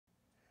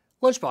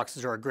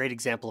Lunchboxes are a great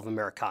example of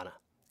Americana,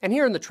 and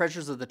here in the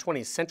Treasures of the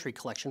 20th Century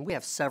collection we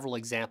have several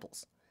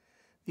examples.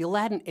 The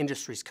Aladdin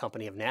Industries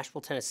Company of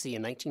Nashville, Tennessee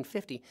in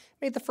 1950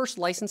 made the first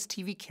licensed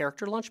TV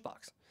character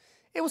lunchbox.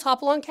 It was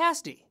Hopalong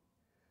Cassidy.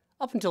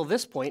 Up until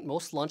this point,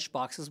 most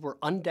lunchboxes were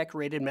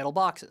undecorated metal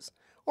boxes,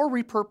 or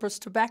repurposed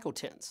tobacco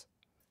tins.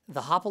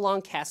 The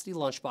Hopalong Cassidy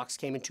Lunchbox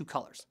came in two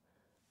colors,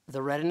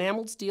 the red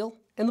enameled steel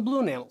and the blue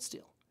enameled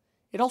steel.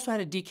 It also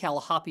had a decal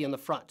of Hoppy on the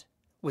front,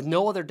 with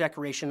no other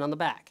decoration on the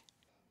back.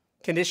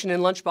 Condition in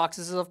lunchboxes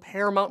is of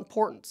paramount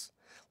importance.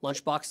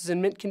 Lunchboxes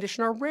in mint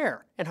condition are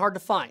rare and hard to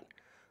find.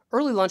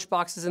 Early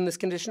lunchboxes in this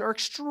condition are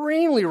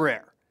extremely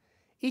rare.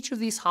 Each of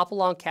these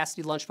Hopalong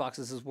Cassidy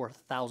lunchboxes is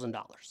worth $1,000.